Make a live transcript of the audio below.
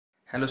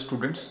Hello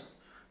students,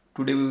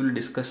 today we will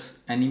discuss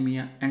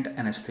anemia and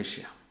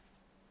anesthesia.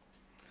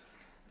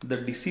 The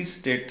disease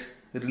state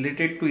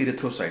related to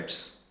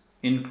erythrocytes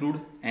include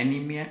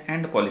anemia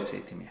and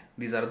polycythemia.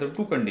 These are the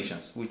two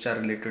conditions which are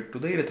related to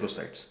the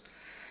erythrocytes.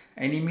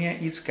 Anemia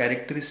is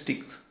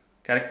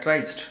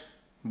characterized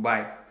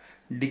by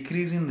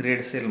decrease in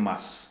red cell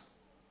mass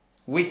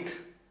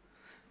with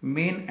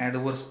main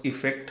adverse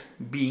effect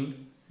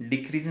being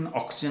decrease in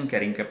oxygen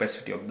carrying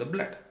capacity of the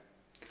blood.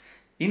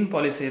 In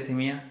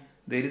polycythemia,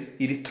 there is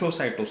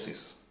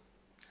erythrocytosis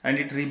and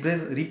it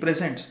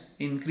represents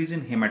increase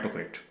in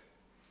hematocrit.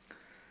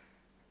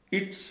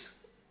 Its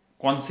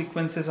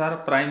consequences are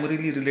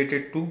primarily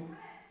related to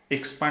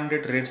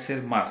expanded red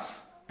cell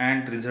mass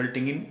and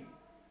resulting in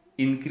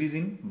increase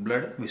in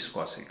blood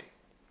viscosity.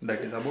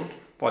 That is about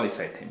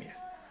polycythemia.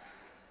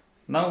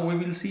 Now we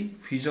will see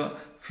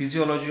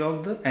physiology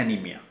of the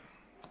anemia.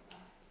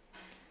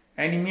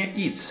 Anemia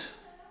is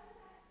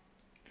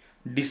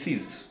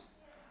disease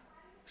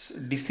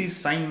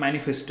sign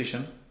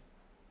manifestation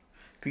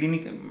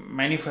clinically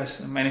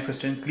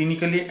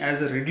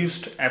as a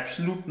reduced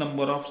absolute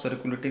number of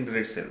circulating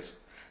red cells.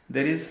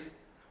 There is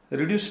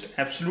reduced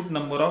absolute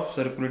number of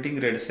circulating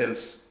red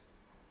cells.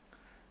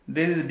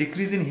 There is a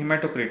decrease in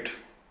hematocrit.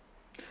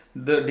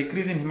 The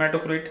decrease in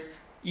hematocrit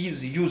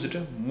is used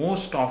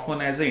most often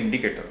as an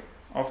indicator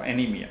of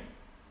anemia.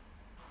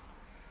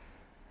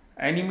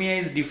 Anemia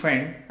is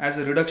defined as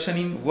a reduction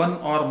in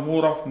one or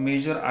more of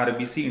major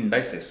RBC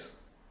indices.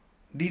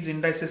 These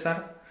indices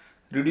are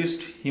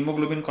reduced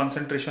hemoglobin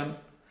concentration,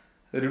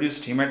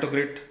 reduced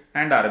hematocrit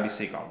and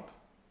RBC count.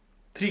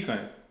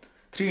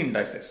 Three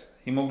indices: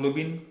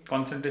 hemoglobin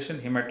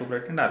concentration,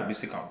 hematocrit and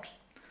RBC counts.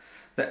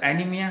 The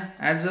anemia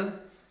as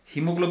a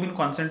hemoglobin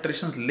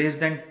concentration less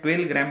than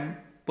 12 gram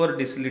per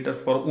deciliter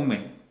for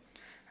women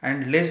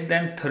and less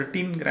than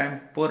 13 gram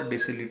per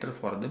deciliter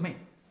for the men.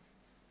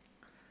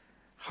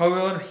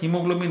 However,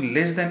 hemoglobin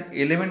less than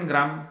 11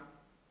 gram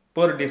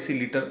per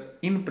deciliter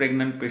in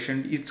pregnant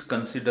patient is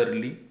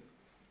considered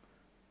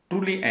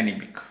truly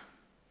anemic.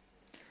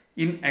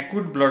 In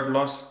acute blood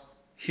loss,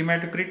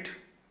 hematocrit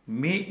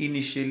may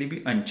initially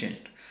be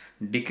unchanged.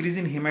 Decrease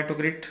in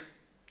hematocrit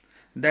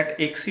that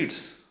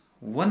exceeds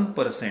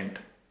 1%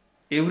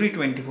 every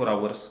 24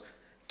 hours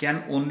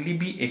can only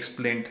be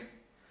explained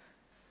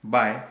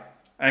by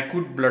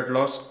acute blood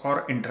loss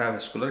or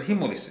intravascular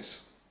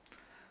hemolysis.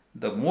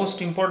 The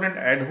most important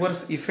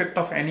adverse effect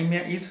of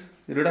anemia is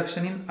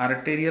reduction in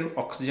arterial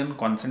oxygen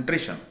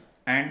concentration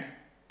and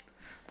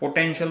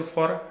potential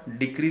for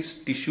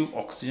decreased tissue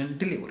oxygen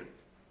delivery.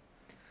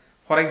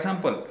 For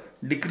example,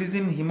 decrease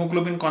in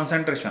hemoglobin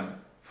concentration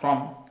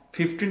from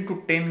 15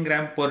 to 10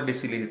 gram per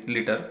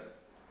deciliter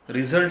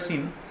results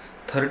in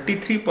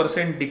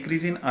 33%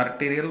 decrease in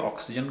arterial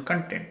oxygen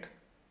content.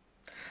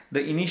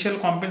 The initial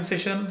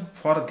compensation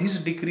for this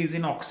decrease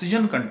in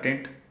oxygen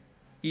content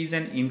is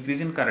an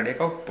increase in cardiac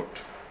output.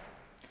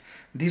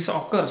 This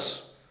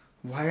occurs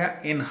via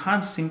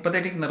enhanced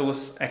sympathetic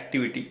nervous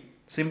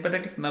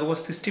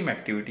system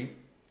activity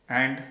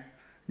and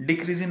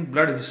decrease in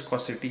blood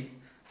viscosity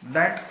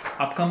that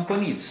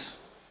accompanies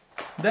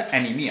the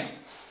anemia.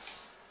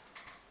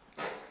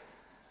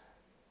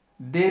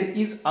 There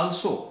is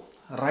also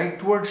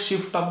rightward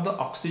shift of the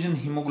oxygen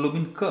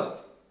hemoglobin curve,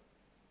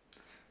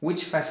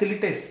 which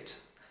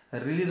facilitates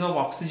release of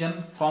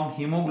oxygen from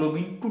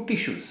hemoglobin to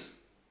tissues.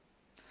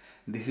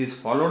 This is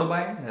followed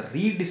by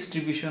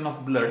redistribution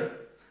of blood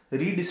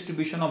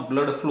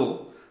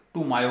flow to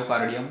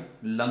myocardium,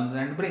 lungs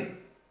and brain.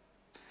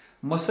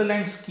 Muscle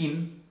and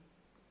skin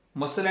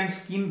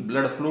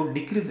blood flow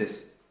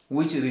decreases,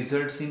 which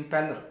results in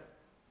pallor,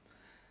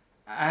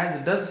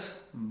 as does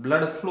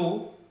blood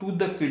flow to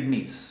the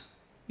kidneys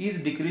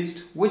is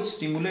decreased, which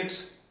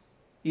stimulates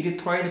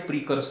erythroid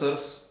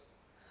precursors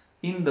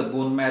in the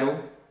bone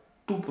marrow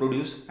to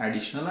produce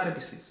additional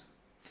RBCs.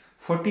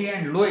 Fatigue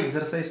and low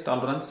exercise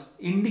tolerance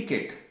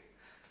indicate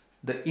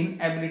the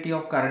inability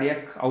of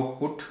cardiac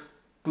output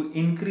to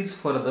increase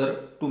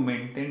further to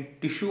maintain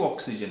tissue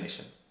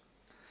oxygenation.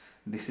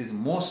 This is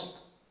most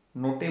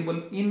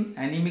notable in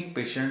anemic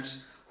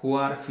patients who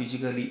are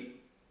physically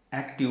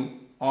active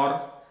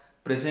or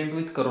present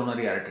with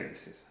coronary artery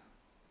disease.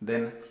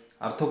 Then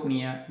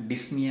orthopnea,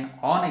 dyspnea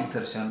on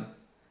exertion,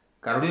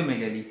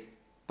 cardiomegaly,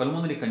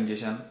 pulmonary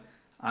congestion,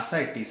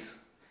 ascites,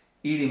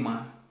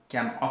 edema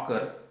can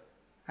occur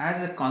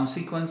as a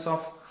consequence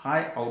of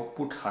high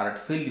output heart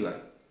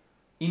failure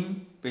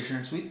in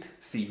patients with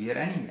severe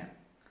anemia.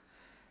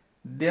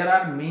 There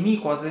are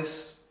many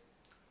causes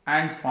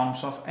and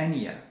forms of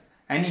anemia.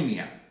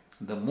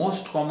 The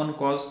most common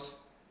cause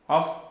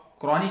of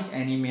chronic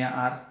anemia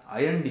are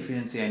iron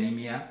deficiency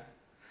anemia,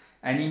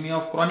 anemia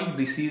of chronic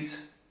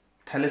disease,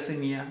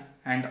 thalassemia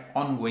and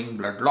ongoing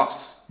blood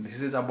loss. This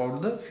is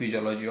about the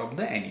physiology of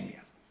the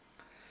anemia.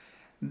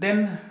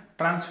 Then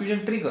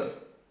transfusion trigger.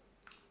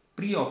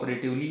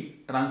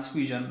 Preoperatively,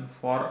 transfusion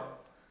for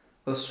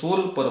a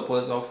sole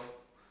purpose of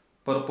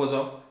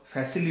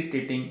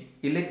facilitating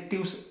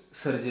elective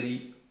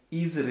surgery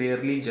is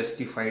rarely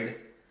justified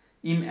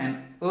in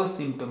an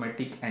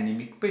asymptomatic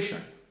anemic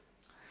patient.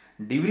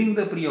 During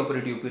the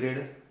preoperative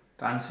period,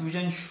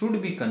 transfusion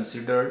should be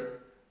considered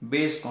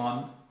based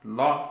on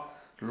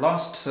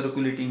lost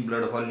circulating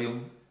blood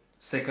volume,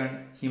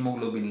 second,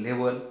 hemoglobin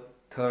level,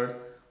 third,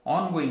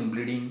 ongoing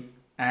bleeding,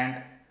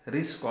 and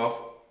risk of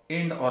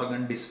end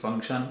organ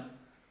dysfunction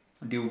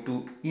due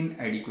to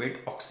inadequate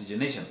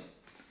oxygenation.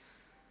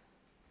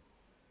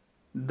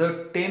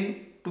 The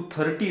 10 to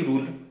 30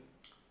 rule: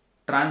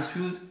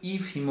 transfuse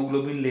if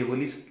hemoglobin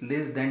level is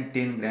less than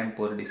 10 gram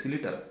per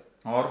deciliter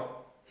or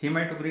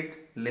hematocrit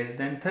less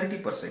than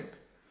 30%,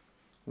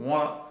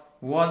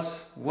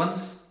 was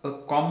once a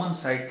common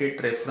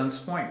cited reference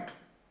point.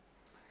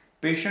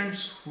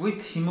 Patients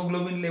with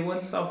hemoglobin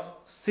levels of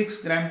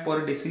 6 gram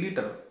per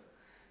deciliter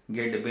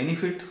get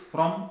benefit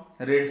from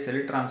red cell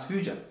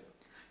transfusion.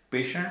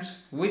 Patients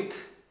with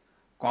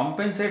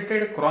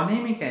compensated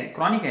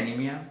chronic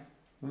anemia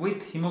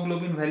with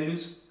hemoglobin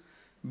values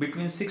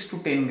between 6 to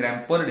 10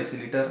 gram per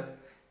deciliter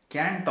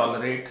can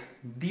tolerate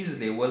these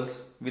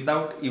levels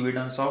without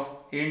evidence of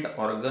end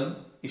organ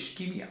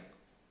ischemia.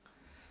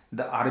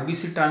 The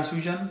RBC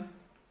transfusion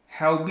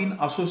have been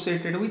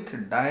associated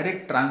with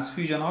direct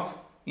transfusion of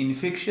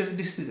infectious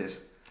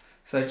diseases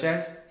such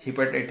as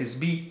hepatitis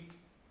B,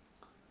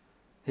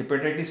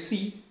 hepatitis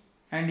C,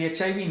 and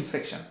HIV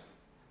infection.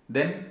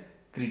 Then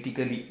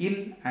critically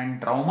ill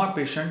and trauma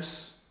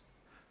patients,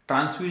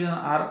 transfusion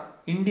are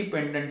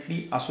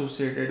independently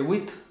associated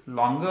with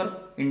longer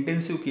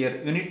intensive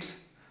care units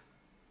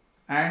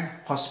and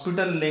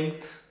hospital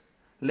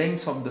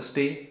lengths of the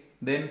stay,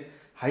 then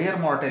higher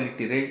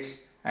mortality rates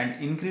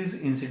and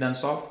increased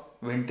incidence of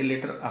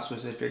ventilator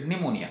associated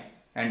pneumonia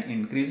and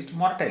increased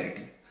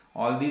mortality.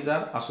 All these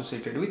are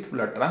associated with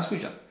blood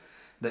transfusion.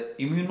 The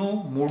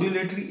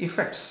immunomodulatory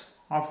effects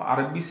of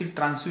RBC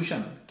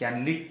transfusion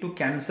can lead to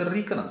cancer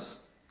recurrence.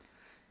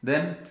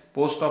 Then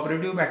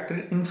postoperative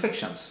bacterial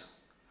infections,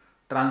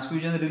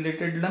 transfusion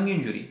related lung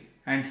injury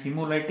and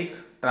hemolytic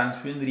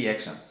transfusion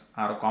reactions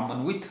are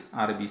common with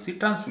RBC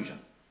transfusion.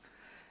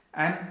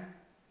 An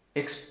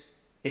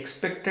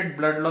expected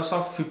blood loss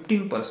of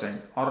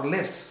 15% or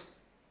less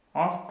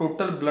of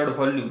total blood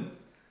volume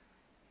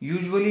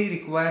usually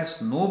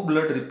requires no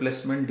blood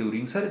replacement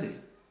during surgery.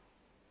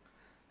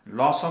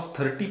 Loss up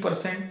to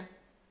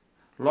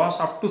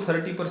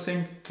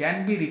 30%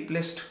 can be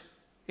replaced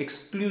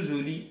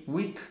exclusively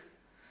with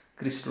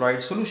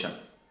crystalloid solution.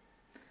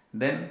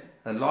 Then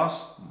a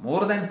loss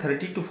more than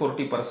 30 to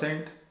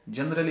 40%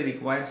 generally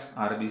requires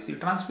RBC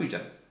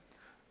transfusion.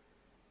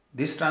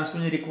 This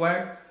transfusion is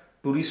required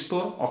to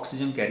restore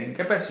oxygen carrying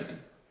capacity.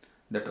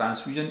 The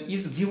transfusion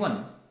is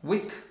given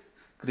with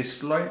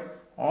crystalloid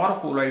or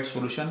colloid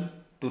solution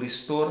to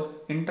restore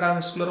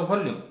intravascular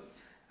volume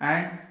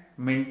and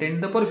maintain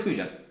the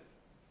perfusion.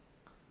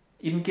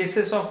 In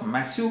cases of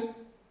massive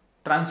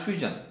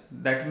transfusion,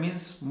 that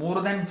means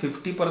more than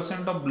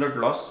 50% of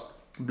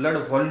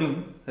blood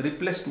volume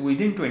replaced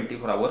within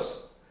 24 hours,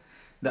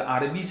 the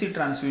RBC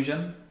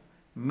transfusion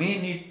may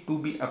need to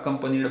be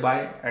accompanied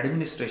by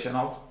administration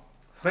of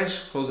fresh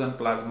frozen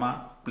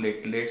plasma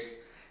platelets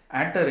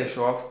at a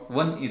ratio of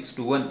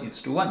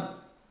 1:1:1.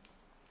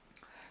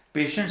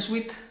 Patients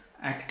with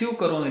active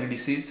coronary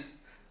disease,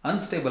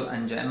 unstable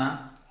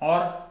angina or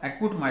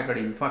acute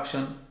myocardial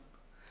infarction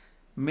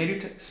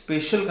merit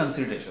special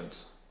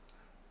considerations.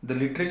 The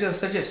literature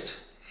suggests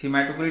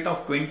hematocrit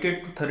of 20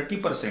 to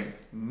 30%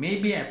 may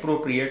be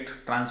appropriate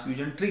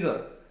transfusion trigger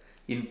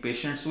in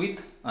patients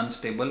with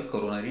unstable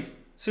coronary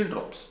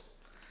syndromes.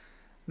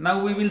 Now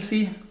we will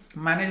see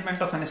management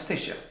of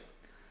anesthesia.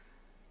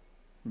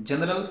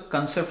 General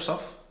concepts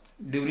of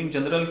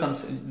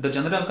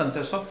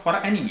for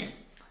anemia.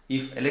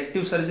 If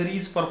elective surgery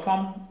is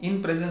performed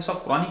in presence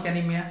of chronic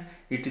anemia,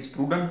 it is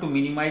prudent to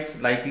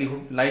minimize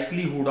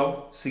likelihood of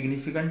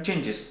significant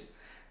changes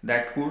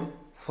that could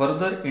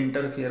further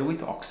interfere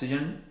with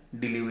oxygen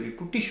delivery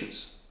to tissues.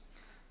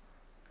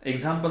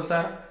 Examples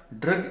are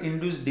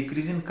drug-induced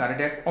decrease in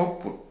cardiac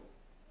output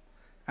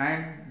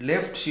and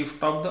left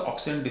shift of the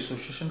oxygen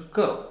dissociation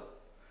curve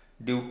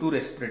due to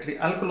respiratory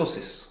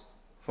alkalosis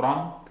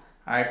from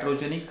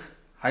iatrogenic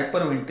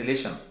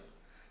hyperventilation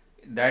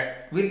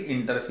that will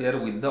interfere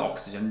with the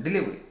oxygen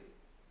delivery.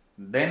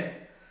 Then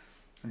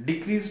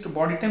decreased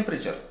body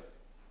temperature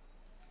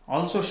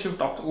also shift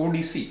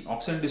ODC,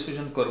 oxygen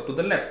dissociation curve, to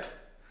the left,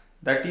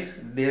 that is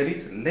there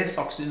is less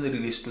oxygen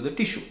released to the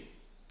tissue.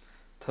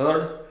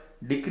 Third,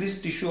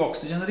 decreased tissue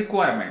oxygen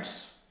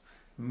requirements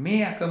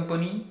may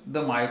accompany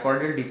the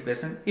myocardial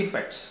depressant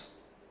effects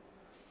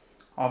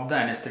of the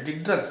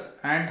anesthetic drugs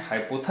and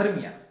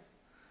hypothermia.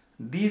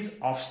 These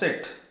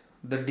offset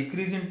the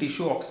decrease in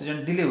tissue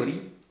oxygen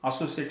delivery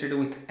associated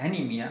with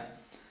anemia,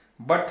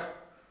 but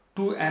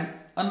to an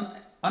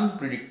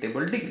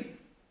unpredictable degree.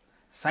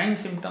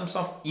 Signs symptoms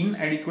of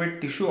inadequate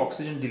tissue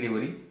oxygen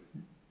delivery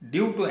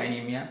due to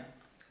anemia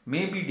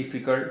may be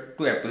difficult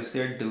to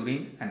appreciate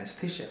during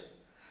anesthesia.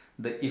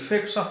 The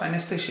effects of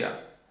anesthesia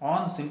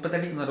on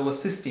sympathetic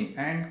nervous system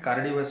and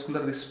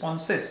cardiovascular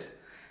responses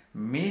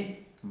may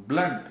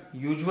blunt,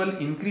 usual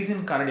increase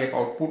in cardiac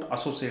output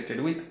associated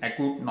with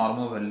acute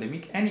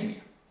normovolemic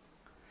anemia.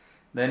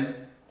 Then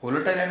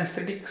volatile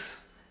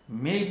anesthetics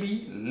may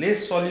be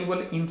less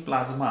soluble in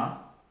plasma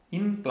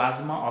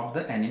of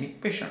the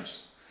anemic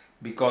patients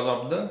because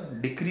of the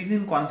decrease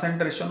in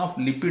concentration of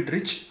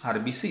lipid-rich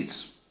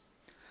RBCs.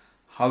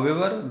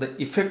 However, the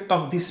effect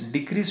of this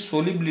decreased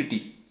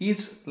solubility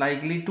is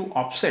likely to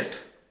offset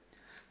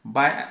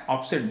by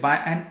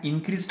an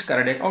increased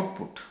cardiac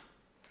output.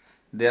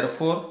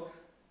 Therefore,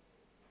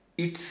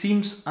 it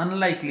seems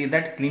unlikely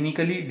that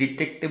clinically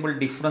detectable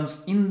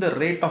difference in the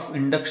rate of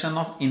induction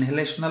of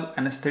inhalational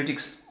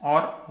anesthetics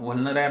or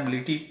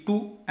vulnerability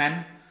to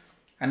an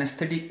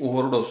anesthetic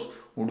overdose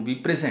would be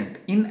present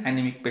in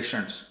anemic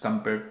patients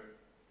compared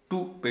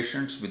to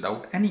patients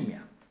without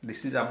anemia.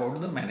 This is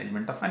about the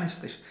management of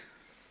anesthesia.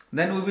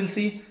 Then we will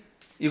see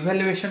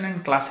evaluation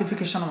and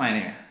classification of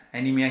anemia.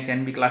 Anemia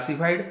can be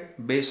classified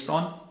based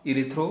on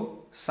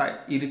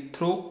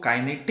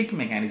erythrokinetic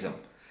mechanism.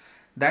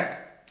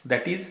 That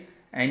is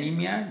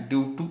anemia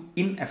due to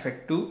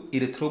ineffective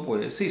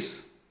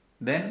erythropoiesis.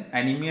 Then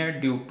anemia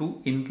due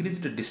to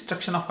increased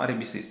destruction of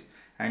RBCs.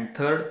 And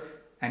third,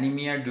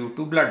 anemia due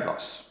to blood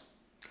loss.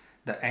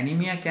 The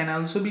anemia can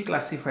also be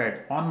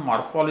classified on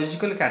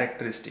morphological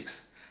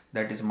characteristics,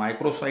 that is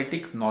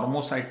microcytic,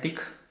 normocytic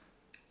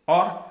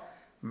or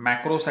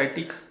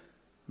macrocytic,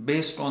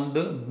 based on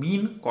the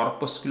mean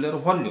corpuscular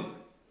volume.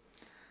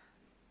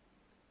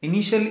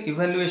 Initial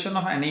evaluation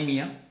of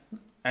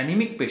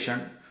anemic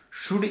patient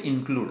should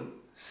include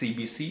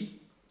CBC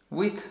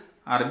with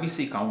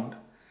RBC count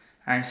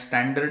and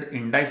standard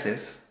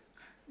indices,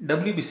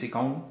 WBC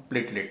count,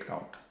 platelet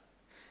count.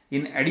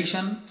 In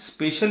addition,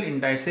 special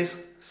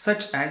indices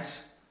such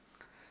as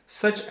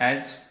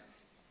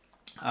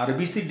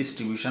RBC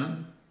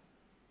distribution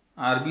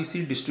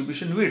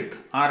width,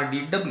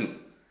 RDW,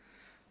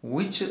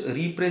 which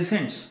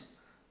represents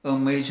a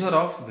measure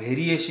of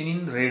variation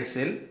in red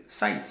cell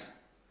size.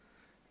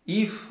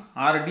 If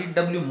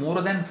RDW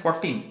more than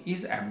 14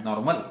 is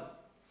abnormal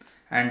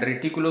and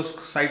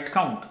reticulocyte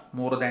count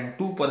more than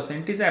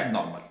 2% is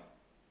abnormal,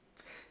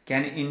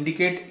 can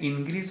indicate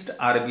increased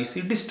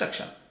RBC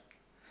destruction.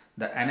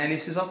 The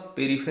analysis of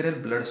peripheral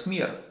blood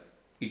smear,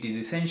 it is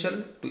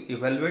essential to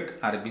evaluate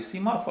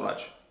RBC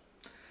morphology.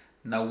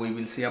 Now we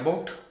will see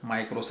about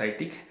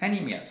microcytic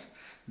anemias.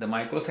 The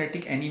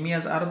microcytic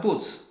anemias are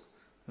those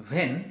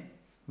when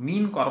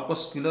mean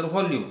corpuscular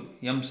volume,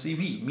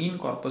 MCV, mean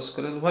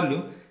corpuscular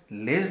volume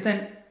less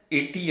than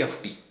 80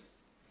 FT.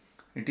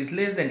 It is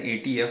less than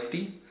 80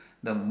 FT.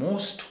 The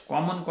most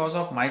common cause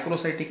of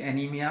microcytic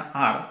anemia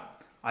are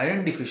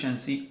iron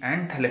deficiency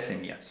and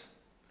thalassemias.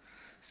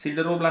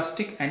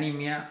 Sideroblastic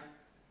anemia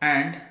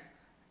and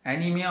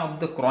anemia of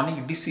the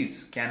chronic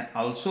disease can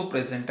also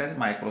present as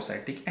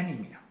microcytic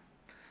anemia.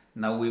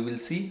 Now we will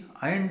see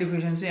iron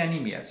deficiency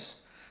anemias.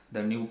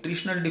 The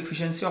nutritional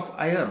deficiency of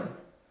iron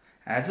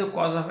as a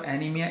cause of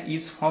anemia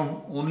is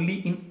found only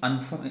in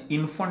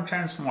infants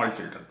and small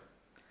children.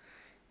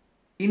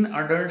 In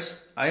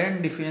adults,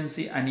 iron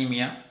deficiency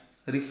anemia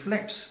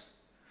reflects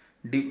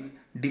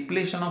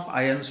depletion of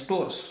iron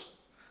stores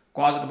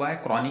caused by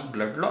chronic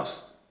blood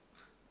loss.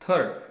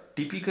 Third,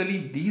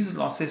 typically these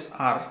losses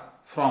are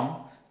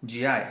from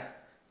GI,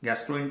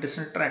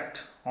 gastrointestinal tract,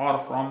 or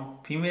from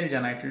female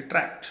genital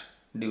tract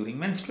during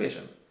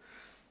menstruation.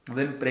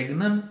 Then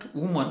pregnant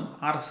women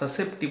are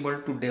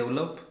susceptible to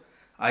develop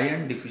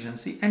iron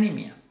deficiency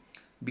anemia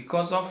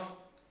because of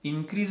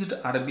increased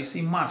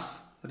RBC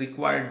mass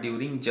required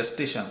during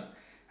gestation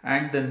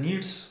and the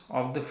needs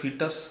of the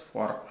fetus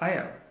for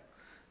iron.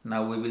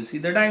 Now we will see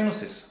the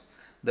diagnosis.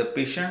 The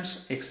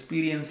patients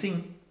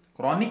experiencing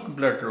chronic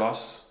blood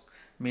loss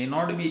may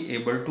not be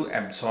able to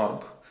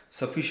absorb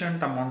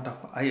sufficient amount of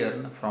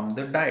iron from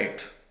the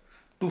diet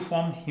to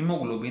form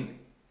hemoglobin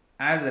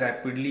as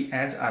rapidly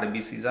as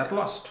RBCs are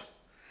lost.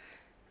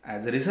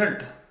 As a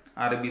result,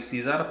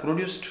 RBCs are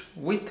produced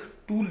with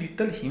too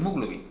little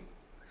hemoglobin.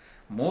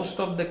 Most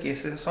of the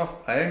cases of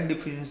iron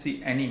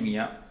deficiency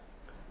anemia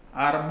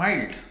are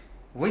mild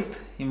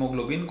with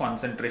hemoglobin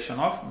concentration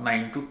of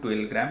 9 to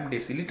 12 gram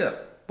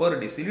per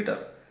deciliter.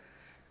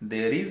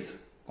 There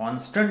is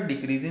constant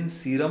decrease in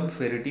serum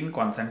ferritin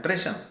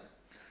concentration.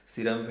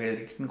 Serum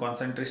ferritin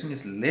concentration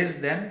is less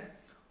than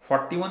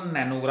 41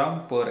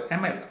 nanogram per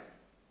ml.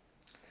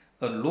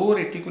 A low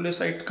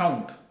reticulocyte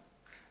count,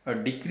 a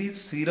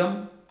decreased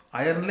serum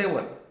iron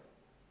level,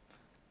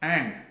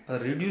 and a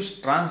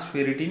reduced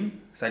transferritin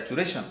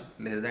saturation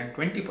less than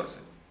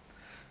 20%.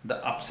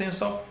 The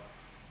absence of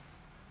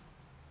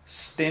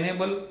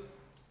stainable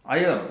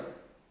iron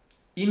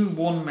in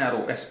bone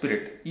marrow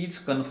aspirate is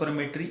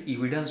confirmatory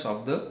evidence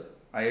of the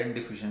iron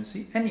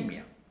deficiency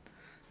anemia.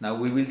 Now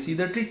we will see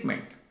the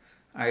treatment.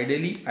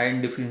 Ideally,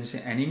 iron deficiency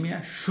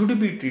anemia should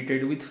be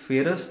treated with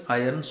ferrous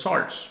iron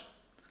salts.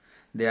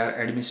 They are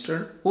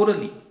administered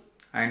orally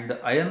and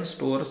the iron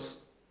stores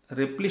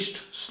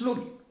replenished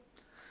slowly.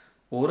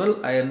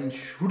 Oral iron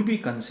should be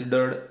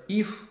considered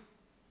if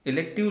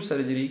elective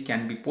surgery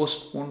can be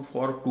postponed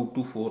for 2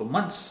 to 4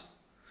 months.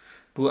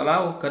 to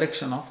allow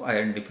correction of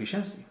iron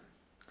deficiency.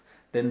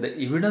 Then the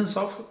evidence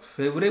of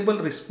favorable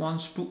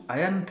response to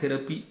iron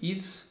therapy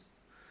is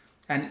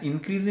an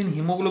increase in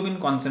hemoglobin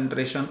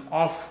concentration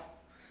of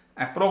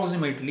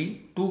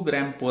approximately 2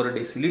 gram per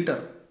deciliter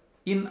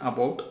in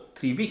about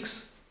 3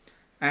 weeks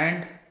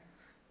and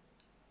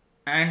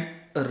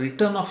a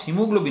return of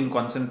hemoglobin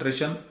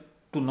concentration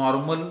to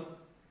normal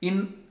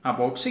in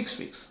about 6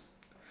 weeks.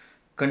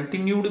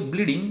 Continued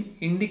bleeding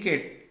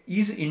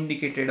is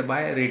indicated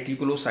by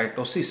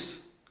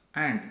reticulocytosis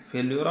and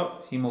failure of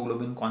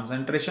hemoglobin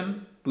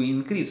concentration to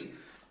increase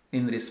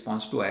in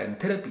response to iron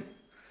therapy.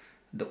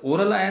 The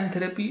oral iron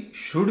therapy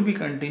should be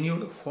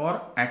continued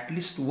for at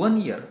least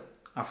 1 year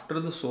after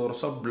the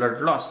source of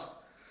blood loss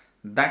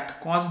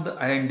that caused the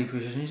iron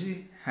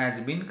deficiency has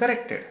been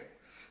corrected.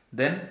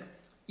 Then,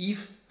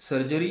 if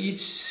surgery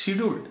is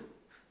scheduled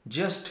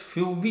just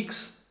few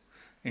weeks,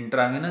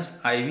 intravenous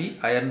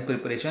IV iron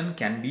preparation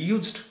can be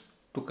used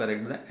to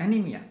correct the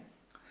anemia.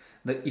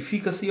 The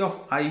efficacy of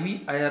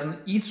IV iron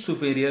is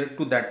superior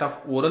to that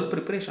of oral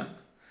preparation.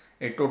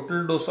 A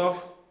total dose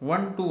of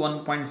 1 to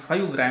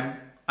 1.5 gram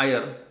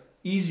iron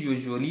is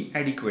usually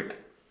adequate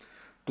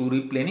to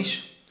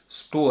replenish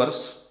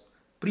stores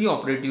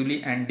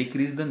preoperatively and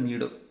decrease the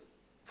need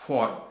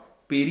for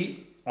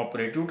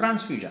perioperative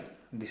transfusion.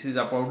 This is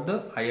about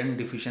the iron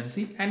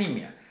deficiency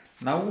anemia.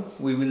 Now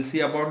we will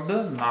see about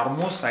the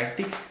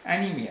normocytic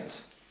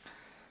anemias.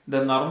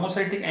 The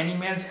normocytic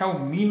anemias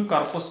have mean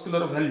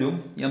corpuscular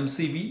volume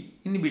MCV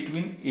in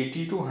between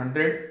 80 to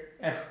 100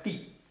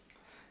 FT.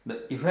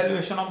 The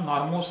evaluation of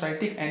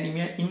normocytic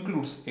anemia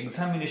includes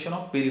examination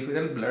of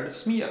peripheral blood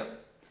smear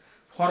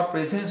for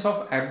presence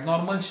of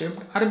abnormal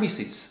shaped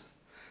RBCs.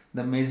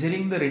 The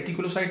measuring the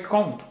reticulocyte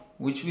count,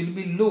 which will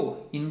be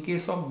low in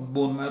case of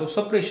bone marrow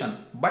suppression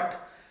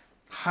but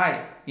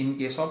high in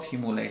case of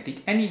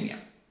hemolytic anemia,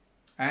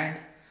 and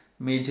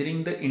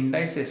measuring the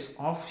indices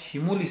of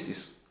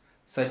hemolysis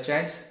such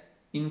as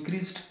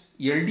increased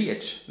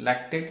LDH,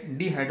 lactate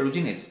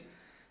dehydrogenase,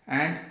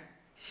 and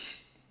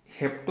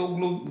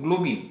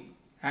hepatoglobin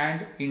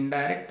and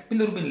indirect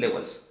bilirubin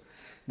levels.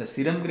 The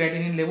serum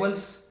creatinine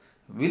levels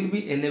will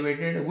be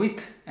elevated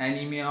with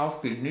anemia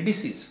of kidney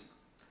disease.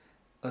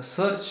 A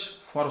search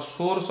for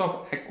source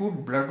of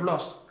acute blood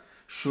loss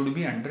should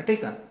be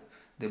undertaken.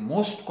 The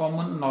most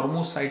common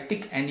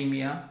normocytic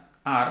anemia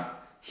are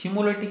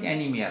hemolytic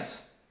anemias,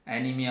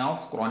 anemia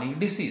of chronic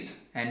disease,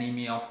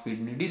 anemia of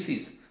kidney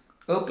disease,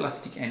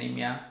 aplastic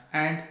anemia,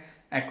 and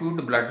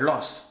acute blood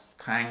loss.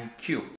 Thank you.